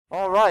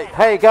Alright,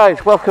 hey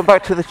guys, welcome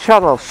back to the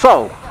channel.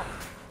 So,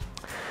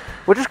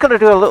 we're just going to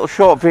do a little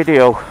short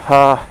video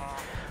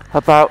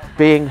about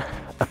being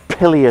a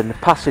pillion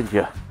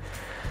passenger.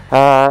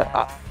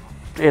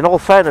 In all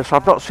fairness,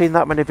 I've not seen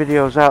that many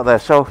videos out there,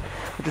 so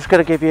I'm just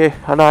going to give you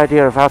an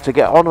idea of how to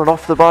get on and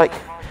off the bike.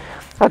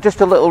 And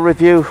just a little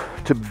review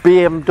to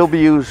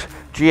BMW's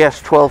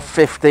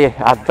GS1250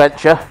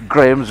 Adventure,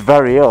 Graham's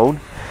very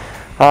own.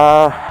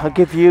 I'll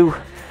give you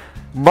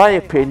my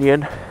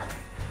opinion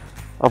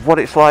of what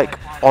it's like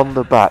on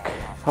the back.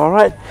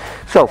 Alright,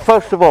 so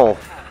first of all,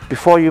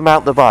 before you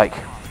mount the bike,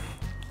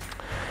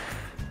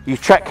 you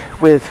check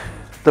with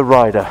the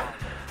rider.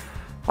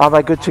 Am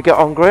I good to get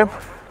on, Graham?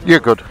 You're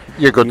good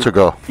to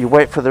go. You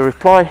wait for the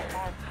reply.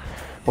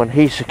 When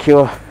he's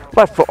secure,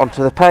 left foot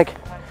onto the peg,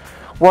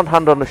 one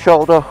hand on the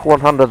shoulder, one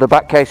hand on the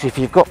back case if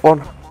you've got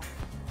one,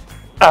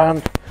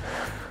 and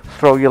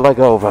throw your leg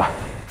over.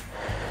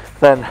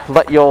 Then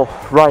let your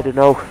rider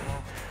know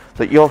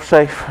that you're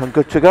safe and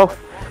good to go.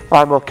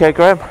 I'm okay,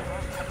 Graham.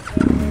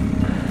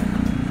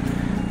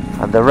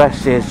 And the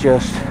rest is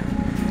just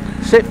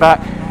sit back,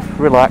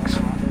 relax,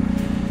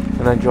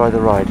 and enjoy the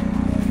ride.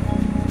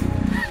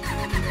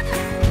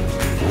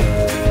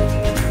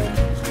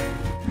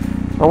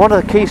 And one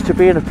of the keys to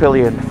being a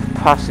pillion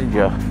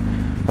passenger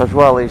as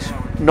well is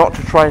not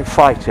to try and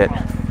fight it.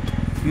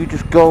 You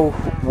just go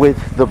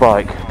with the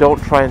bike. Don't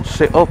try and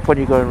sit up when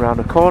you're going around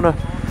a corner.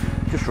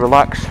 Just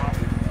relax,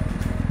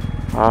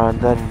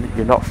 and then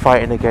you're not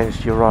fighting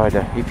against your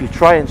rider. If you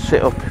try and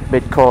sit up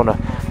mid-corner,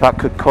 that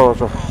could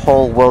cause a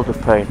whole world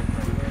of pain.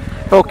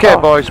 Okay,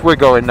 boys, we're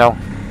going now.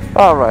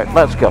 Alright,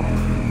 let's go.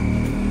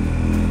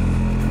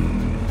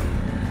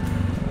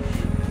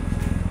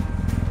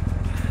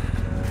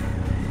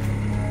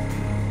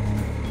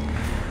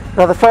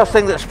 Now the first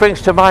thing that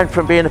springs to mind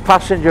from being a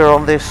passenger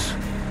on this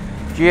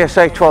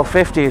GSA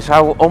 1250 is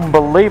how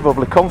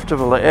unbelievably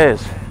comfortable it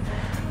is.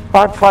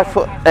 I'm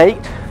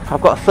 5'8". I've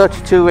got a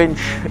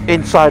 32-inch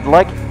inside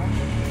leg,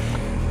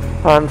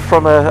 and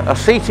from a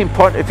seating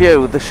point of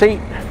view, the seat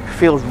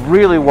feels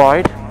really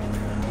wide,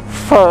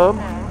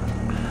 firm,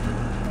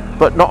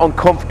 but not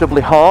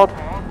uncomfortably hard.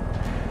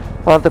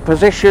 And the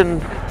position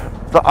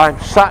that I'm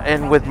sat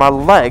in with my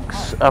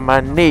legs and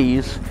my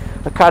knees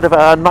are kind of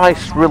at a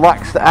nice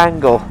relaxed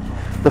angle.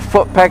 The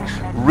foot peg's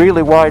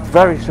really wide,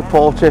 very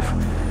supportive.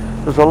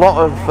 There's a lot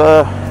of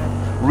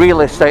real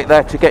estate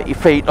there to get your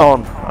feet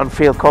on and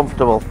feel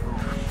comfortable.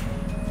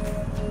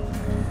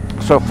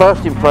 So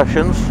first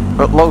impressions,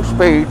 at low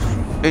speeds,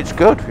 it's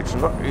good. It's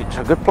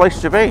a good place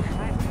to be.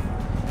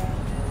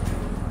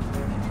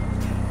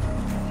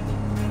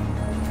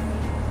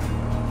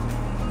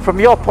 From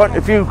your point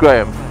of view,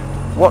 Graham,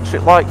 what's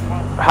it like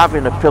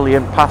having a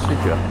pillion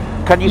passenger?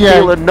 Can you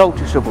feel a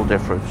noticeable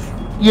difference?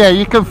 Yeah,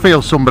 you can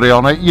feel somebody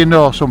on it. You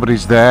know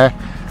somebody's there.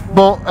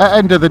 But at the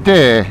end of the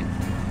day,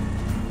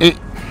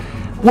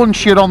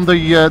 once you're on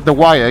the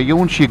wire,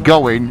 once you're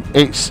going,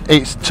 it's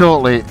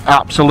totally,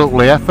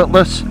 absolutely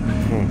effortless.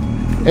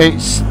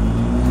 It's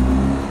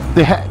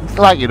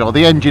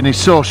the engine is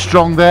so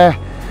strong there.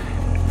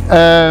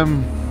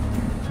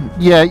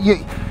 Yeah,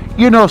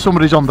 you know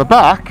somebody's on the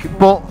back,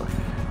 but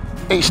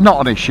it's not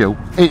an issue.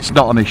 It's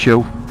not an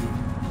issue.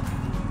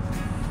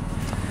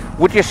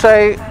 Would you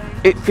say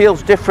it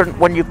feels different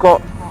when you've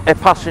got a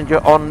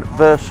passenger on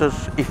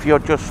versus if you're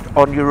just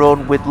on your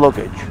own with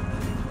luggage?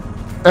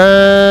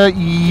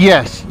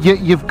 Yes,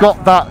 you've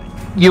got that.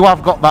 You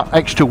have got that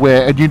extra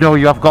weight, and you know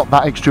you have got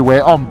that extra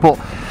weight on, but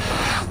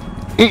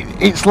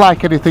it's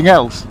like anything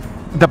else.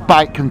 The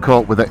bike can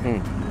cope with it,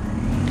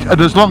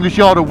 and as long as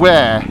you're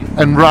aware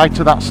and right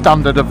to that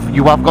standard of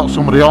you have got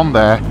somebody on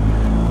there,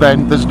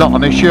 then there's not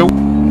an issue.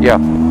 Yeah.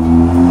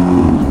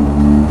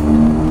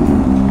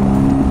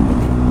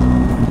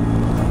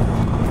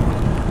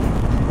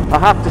 I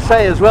have to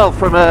say as well,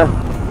 from a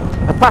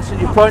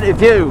passenger point of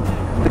view,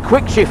 the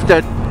quick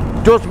shifter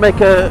does make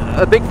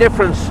a big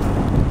difference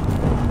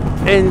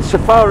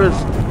insofar as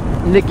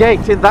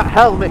negating that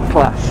helmet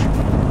clash.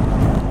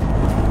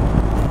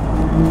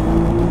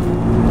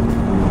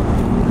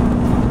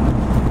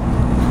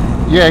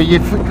 Yeah, you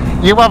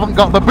haven't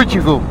got the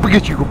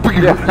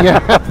yeah.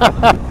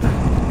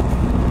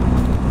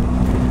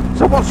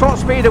 So what sort of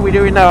speed are we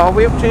doing now? Are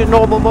we up to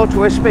normal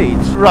motorway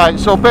speeds? Right,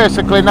 so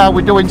basically now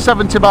we're doing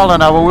 70 miles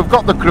an hour. We've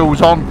got the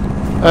cruise on.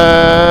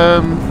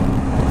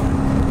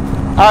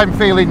 I'm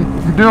feeling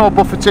no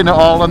buffeting at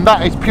all, and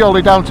that is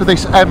purely down to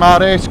this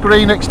MRA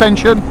screen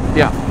extension.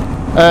 Yeah.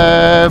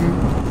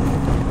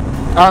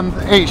 And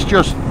it's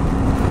just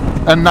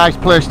a nice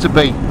place to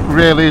be.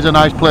 Really is a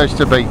nice place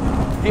to be.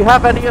 Do you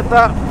have any of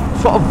that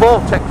sort of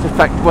vortex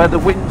effect where the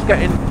wind's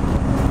getting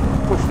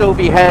pushed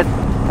over your head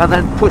and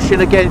then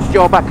pushing against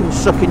your back and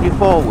sucking you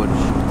forwards?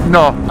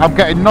 No, I'm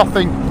getting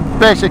nothing.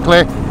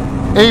 Basically,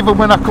 even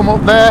when I come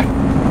up there,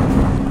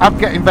 I'm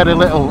getting very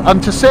little.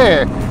 And to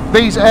say,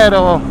 these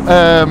Aero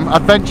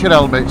adventure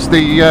helmets,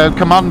 the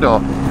Commando,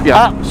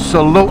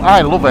 absolute,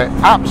 I love it.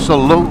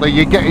 Absolutely,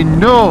 you're getting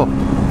no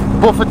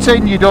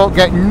buffeting. You don't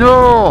get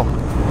no.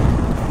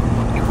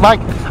 Like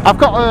I've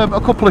got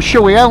a couple of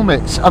shoey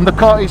helmets, and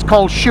it's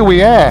called shoey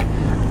air,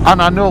 and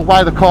I know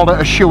why they call it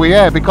a shoey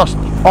air, because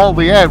all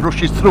the air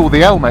rushes through the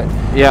helmet.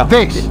 Yeah.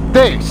 This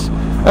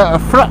at a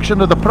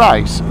fraction of the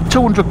price,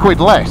 200 quid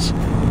less,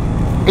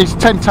 is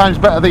 10 times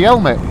better the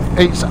helmet.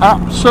 It's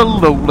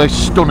absolutely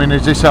stunning,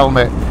 is this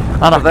helmet,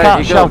 and I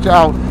can't shout it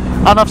out.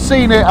 And I've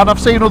seen it, and I've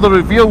seen other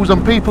reviews,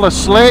 and people are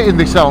slating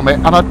this helmet,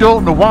 and I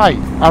don't know why.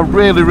 I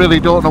really, really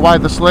don't know why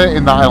they're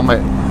slating that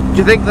helmet. Do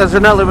you think there's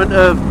an element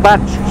of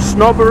badge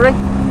snobbery?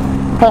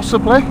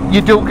 Possibly,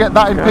 you do get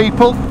that in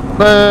people,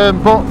 but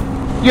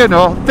you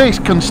know, this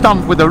can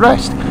stand with the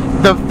rest.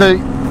 The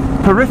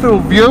peripheral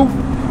view,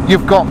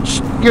 you've got,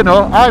 you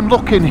know, I'm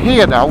looking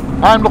here now,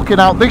 I'm looking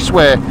out this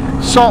way,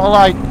 sort of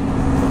like,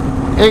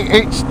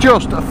 it's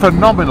just a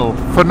phenomenal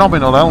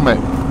helmet,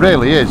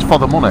 really is, for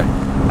the money.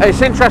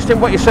 It's interesting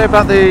what you say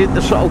about the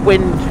sort of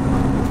wind,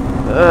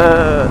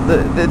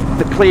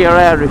 the clear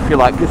air, if you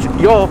like, because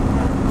you're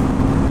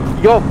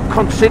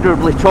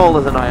considerably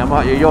taller than I am,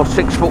 aren't you? You're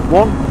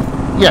 6'1".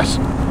 Yes.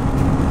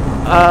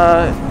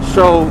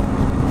 So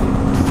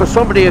for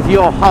somebody of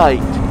your height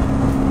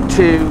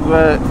to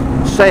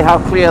say how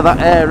clear that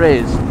air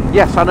is,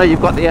 yes, I know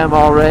you've got the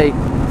MRA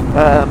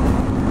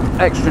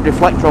extra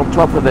deflector on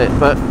top of it,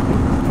 but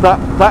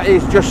that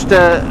is just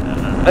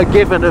a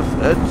given of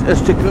as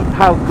to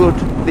how good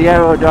the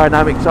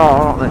aerodynamics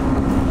are, aren't they?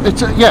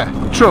 It's yeah,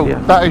 true.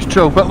 Yeah. That is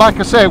true. But like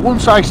I say,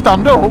 once I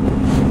stand up,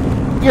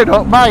 you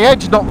know, my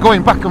head's not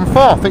going back and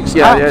forth. It's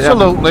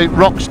absolutely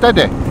rock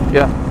steady.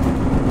 Yeah.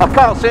 I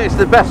can't say it's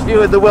the best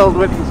view in the world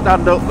when you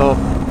stand up, though.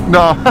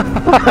 No.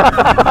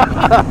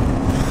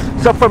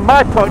 So from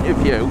my point of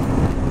view,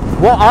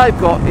 what I've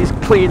got is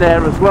clean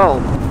air as well.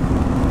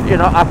 You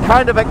know, I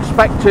kind of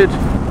expected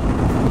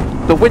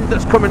the wind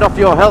that's coming off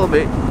your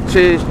helmet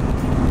to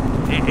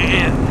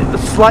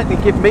slightly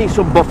give me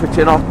some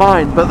buffeting off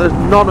mine, but there's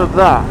none of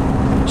that.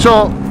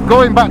 So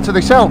going back to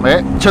this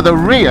helmet, to the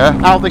rear,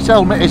 how this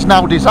helmet is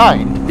now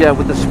designed. Yeah,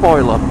 with the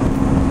spoiler.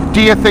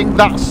 Do you think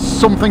that's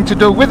something to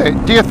do with it?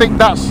 Do you think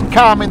that's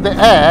calming the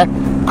air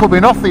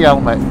coming off the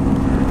helmet?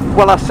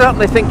 Well, I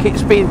certainly think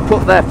it's been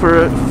put there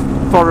for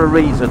a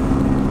reason.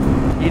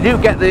 You do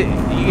get the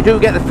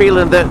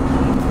feeling that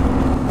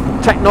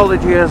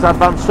technology has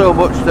advanced so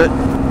much that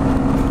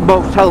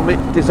most helmet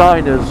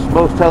designers,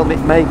 most helmet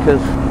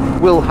makers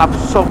will have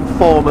some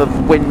form of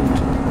wind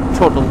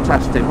tunnel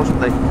testing,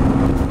 mustn't they?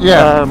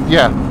 Yeah,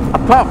 yeah.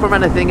 Apart from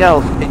anything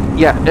else,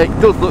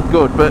 it does look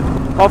good, but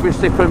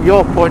obviously from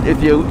your point of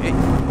view,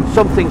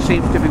 something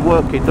seems to be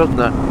working, doesn't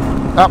it?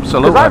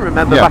 Absolutely. Because I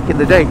remember back in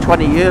the day,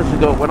 20 years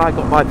ago, when I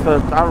got my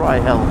first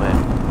Arai helmet,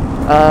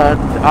 and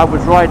I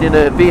was riding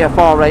a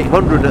VFR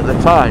 800 at the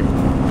time,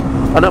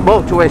 and at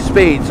motorway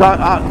speeds,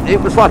 it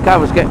was like I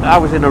was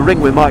in a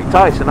ring with Mike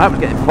Tyson. I was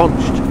getting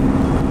punched.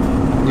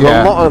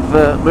 Yeah. A lot of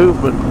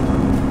movement.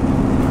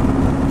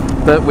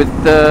 But with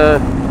the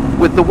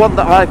one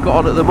that I've got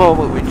on at the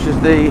moment, which is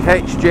the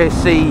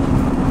HJC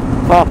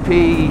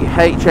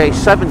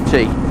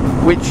RPHA70,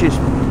 which is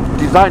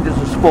designed as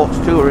a sports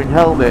touring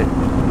helmet,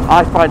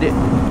 I find it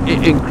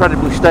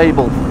incredibly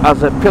stable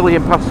as a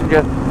pillion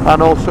passenger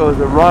and also as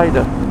a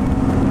rider.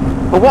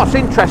 But what's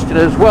interesting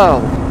as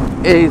well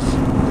is,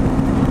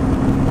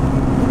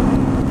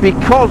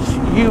 because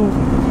you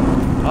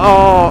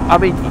are, I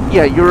mean,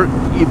 yeah,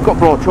 you've got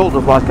broad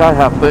shoulders like I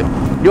have, but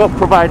you're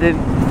providing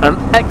an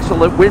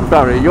excellent wind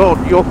barrier.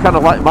 You're kind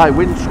of like my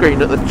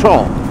windscreen at the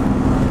top,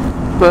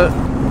 but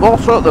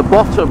also at the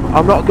bottom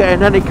I'm not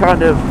getting any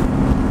kind of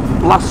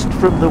blast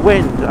from the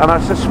wind, and I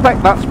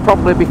suspect that's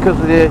probably because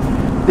of the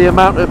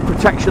amount of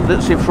protection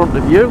that's in front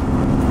of you.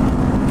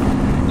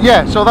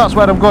 Yeah, so that's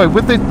where I'm going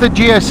with the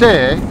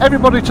GSA.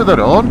 Everybody to their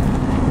own.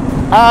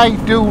 I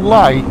do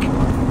like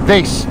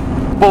this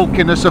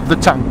bulkiness of the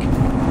tank.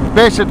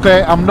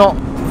 Basically, I'm not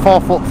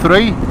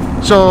 4'3",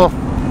 so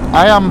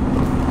I am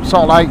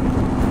sort of like,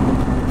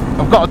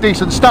 I've got a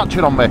decent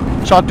stature on me,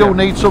 so I do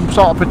need some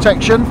sort of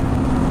protection.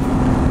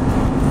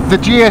 The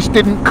GS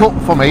didn't cut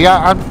for me.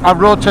 I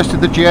road tested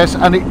the GS,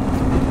 and it,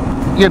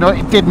 you know,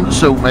 it didn't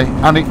suit me,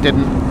 and it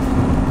didn't.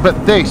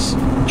 But this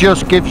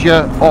just gives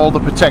you all the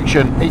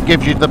protection. It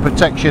gives you the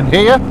protection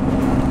here.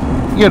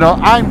 You know,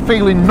 I'm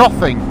feeling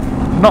nothing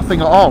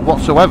at all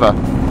whatsoever.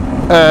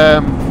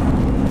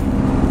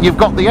 You've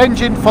got the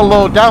engine for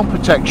low down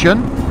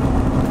protection,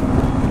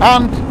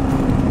 and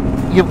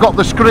you've got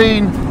the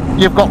screen.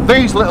 You've got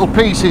these little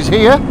pieces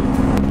here,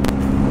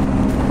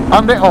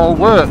 and it all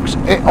works.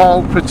 It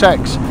all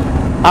protects.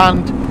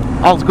 And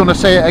I was going to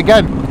say it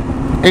again,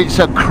 it's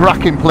a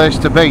cracking place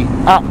to be.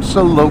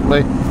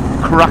 Absolutely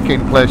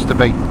cracking place to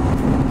be.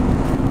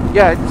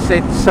 Yeah,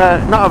 it's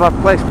not a bad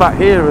place back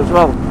here as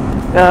well.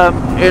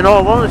 In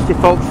all honesty,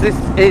 folks, this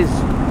is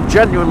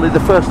genuinely the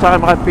first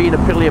time I've been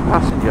a pillion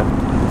passenger.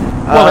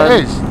 Well,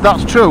 it is.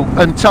 That's true.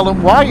 And tell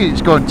them why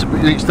it's going to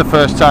be. It's the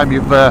first time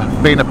you've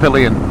been a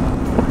pillion.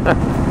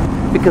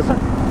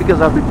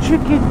 because I've been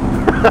chicken.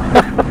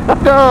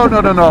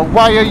 No.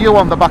 Why are you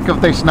on the back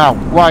of this now?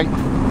 Why?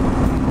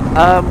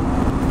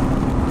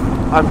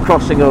 I'm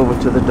crossing over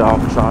to the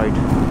dark side,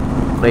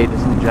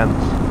 ladies and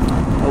gents.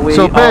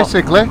 So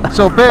basically,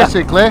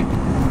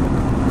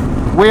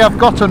 we have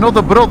got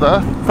another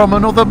brother from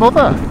another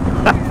mother.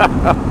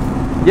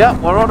 Yeah,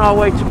 we're on our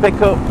way to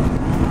pick up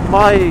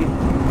my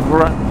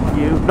brand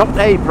new, not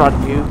a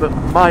brand new, but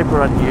my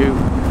brand new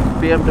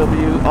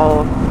BMW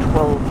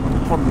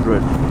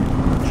R1250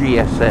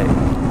 GSA.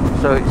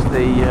 So it's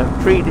the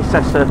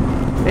predecessor.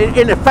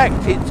 In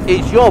effect,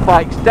 it's your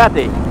bike's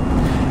daddy.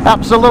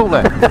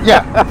 Absolutely.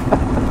 Yeah.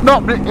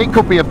 Not. It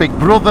could be a big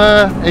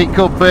brother. It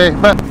could be,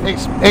 but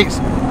it's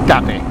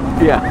daddy.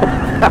 Yeah.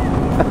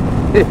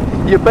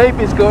 Your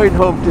baby's going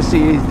home to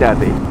see his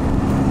daddy.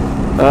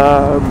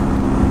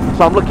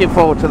 So I'm looking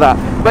forward to that.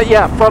 But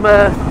yeah, from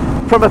a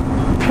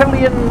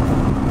Pillion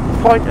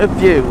point of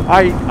view,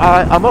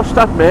 I must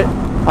admit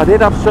I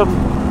did have some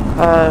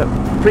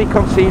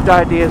preconceived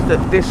ideas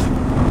that this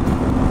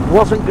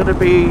wasn't going to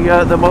be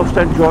the most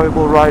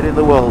enjoyable ride in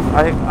the world.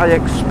 I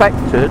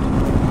expected,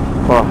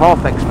 or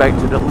half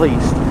expected at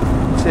least,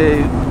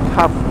 to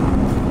have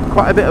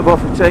quite a bit of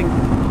buffeting.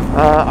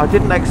 I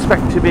didn't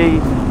expect to be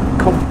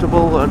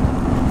comfortable, and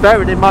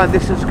bearing in mind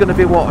this is going to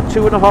be what, a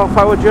 2.5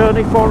 hour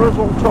journey for us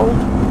all told.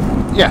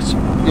 Yes,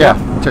 yeah,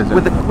 it is.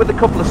 With a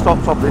couple of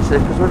stops obviously,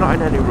 because we're not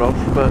in any rush.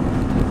 But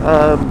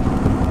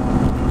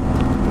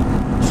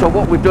so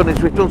what we've done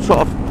is we've done sort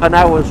of an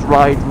hour's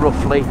ride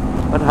roughly,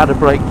 and had a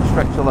break to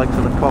stretch the legs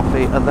and a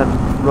coffee, and then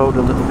rode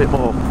a little bit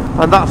more,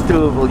 and that's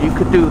doable. You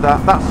could do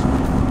that. That's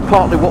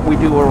partly what we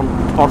do on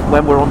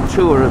when we're on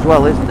tour as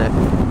well, isn't it?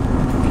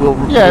 We'll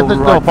there's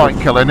no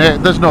point killing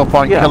it. There's no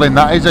point killing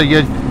that, is there?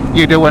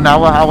 You do an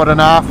hour, hour and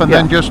a half, and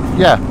then just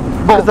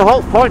Because the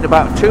whole point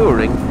about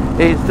touring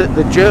is that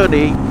the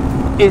journey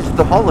is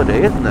the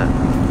holiday, isn't it?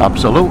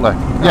 Absolutely.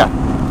 Yeah.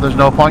 There's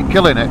no point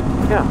killing it.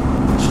 Yeah.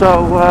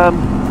 So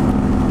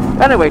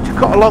anyway, to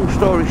cut a long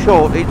story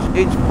short,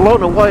 it's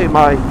blown away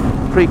my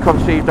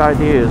preconceived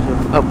ideas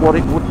of what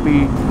it would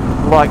be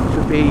like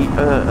to be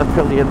a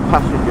Pillion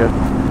passenger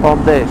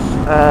on this.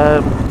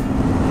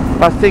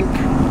 I think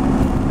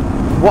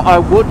what I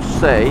would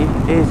say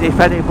is, if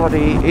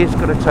anybody is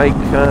going to take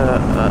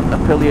a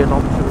Pillion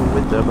on tour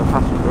with them, a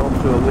passenger on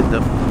tour with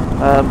them,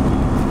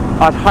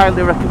 I'd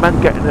highly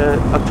recommend getting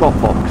a top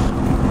box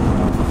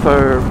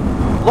for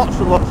lots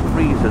and lots of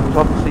reasons.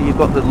 Obviously you've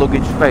got the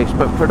luggage space,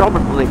 but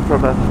predominantly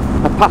from a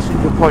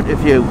passenger point of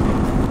view,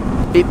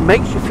 it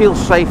makes you feel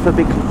safer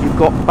because you've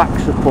got back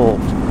support.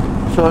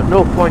 So at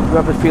no point do you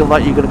ever feel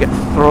like you're going to get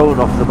thrown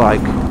off the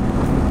bike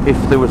if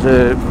there was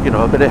a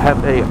bit of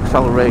heavy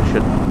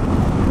acceleration.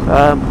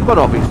 But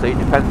obviously it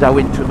depends how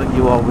intimate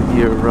you are with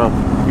your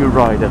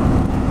rider.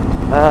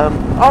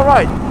 All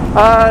right,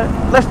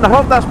 listen, I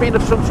hope that's been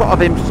of some sort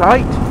of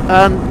insight,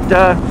 and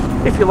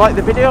if you like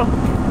the video,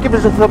 give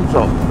us a thumbs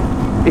up.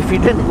 If you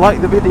didn't like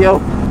the video,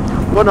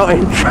 we're not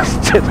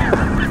interested.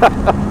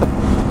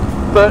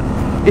 But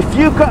if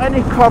you've got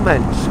any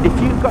comments, if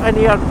you've got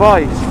any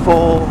advice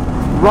for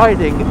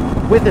riding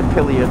with a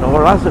Pillion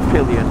or as a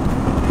Pillion,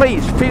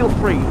 please feel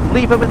free,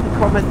 leave them in the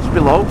comments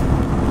below,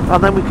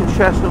 and then we can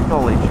share some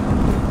knowledge.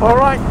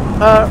 Alright,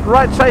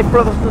 ride safe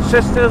brothers and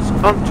sisters.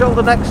 Until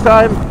the next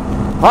time,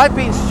 I've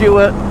been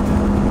Stuart.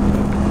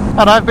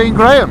 And I've been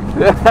Graham.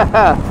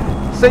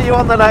 See you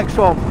on the next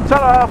one.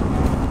 Ta-da!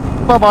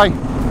 Bye bye.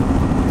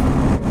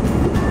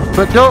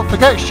 But don't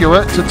forget,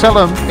 Stuart, to tell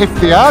them if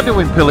they are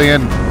doing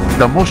Pillion,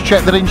 they must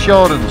check their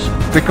insurance,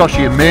 because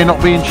you may not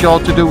be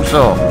insured to do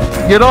so.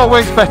 You're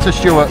always better,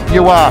 Stuart,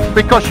 you are,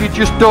 because you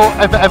just don't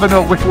ever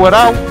know if we're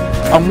out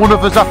and one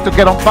of us have to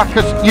get on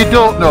backers. You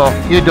don't know.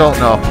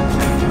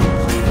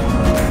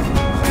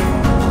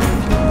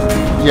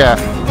 Yeah.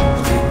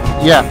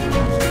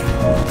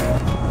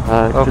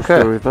 Just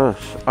the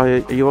reverse. Are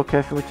you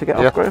okay for me to get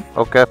off, Graham?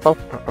 Okay, pal.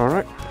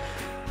 Alright.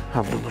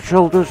 Hand on the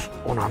shoulders,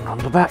 one hand on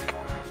the back.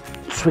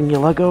 Swing your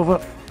leg over.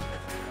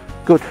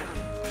 Good.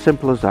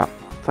 Simple as that.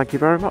 Thank you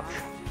very much.